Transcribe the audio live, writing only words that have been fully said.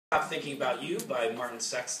Stop Thinking About You by Martin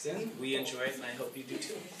Sexton. We enjoy it, and I hope you do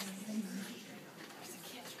too.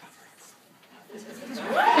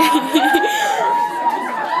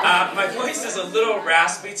 My voice is a little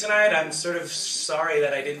raspy tonight. I'm sort of sorry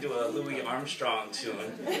that I didn't do a Louis Armstrong tune,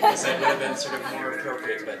 because that would have been sort of more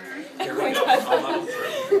appropriate, but here we go. I'll muddle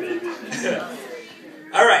through.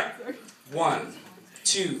 All right. 1,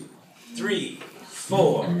 2, 3,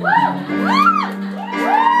 4.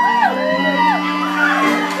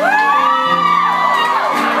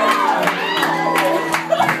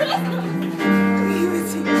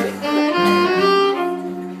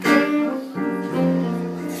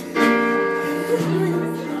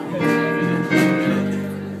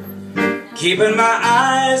 Keeping my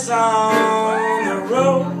eyes on the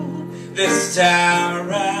road this time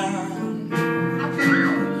around,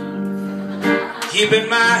 keeping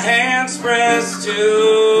my hands pressed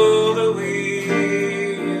to the wheel.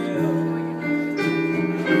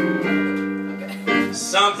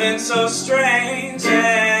 Something so strange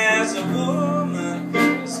as a woman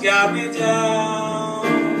has got me down.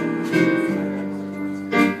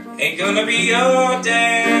 Ain't gonna be your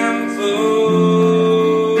damn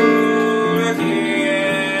fool.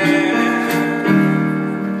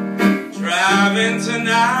 Driving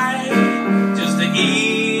tonight just to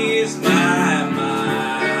ease my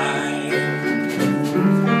mind.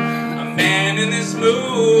 A man in this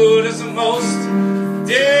mood is the most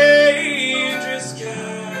dangerous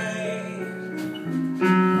kind.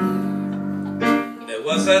 There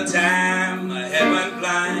was a time my head went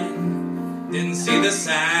blind, didn't see the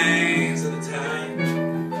signs of the time.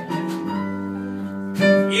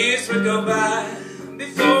 Years would go by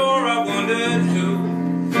before I wondered who,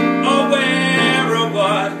 or where, or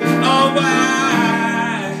what, or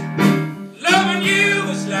why. Loving you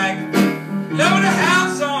was like loving a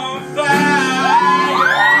house on fire.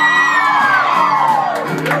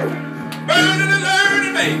 Burning and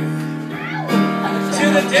learning, baby,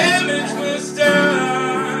 till the damage was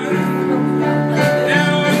done.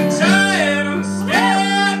 Now I'm tired, I'm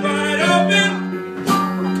scared, wide open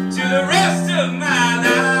to the rest of my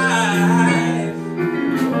life.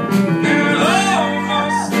 Now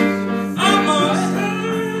almost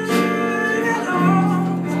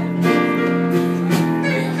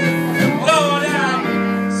Lord, I'm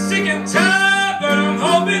sick and tired, but I'm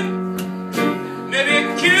hoping maybe a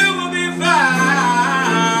cure will be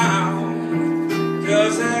found.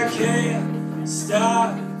 'Cause I can't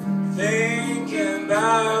stop thinking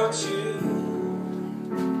about you.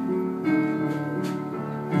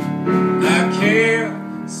 I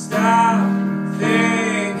can't stop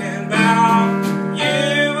thinking about you.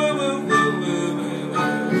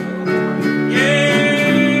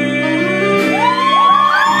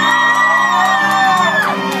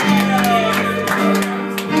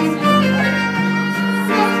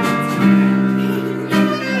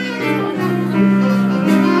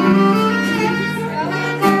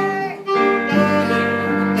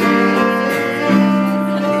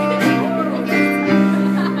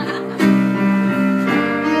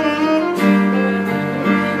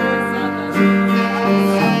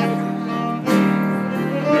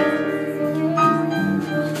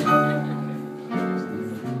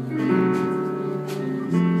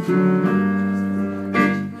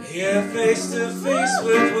 Here face to face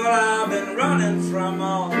with what I've been running from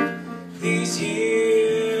all these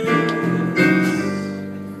years.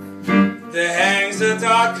 There hangs a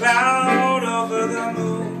dark cloud over the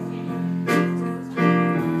moon.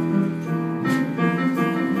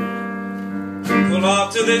 Pull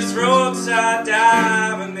off to this roadside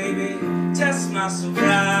dive and maybe test my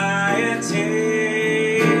sobriety.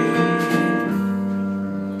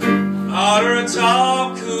 Order a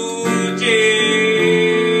tall, cool gin.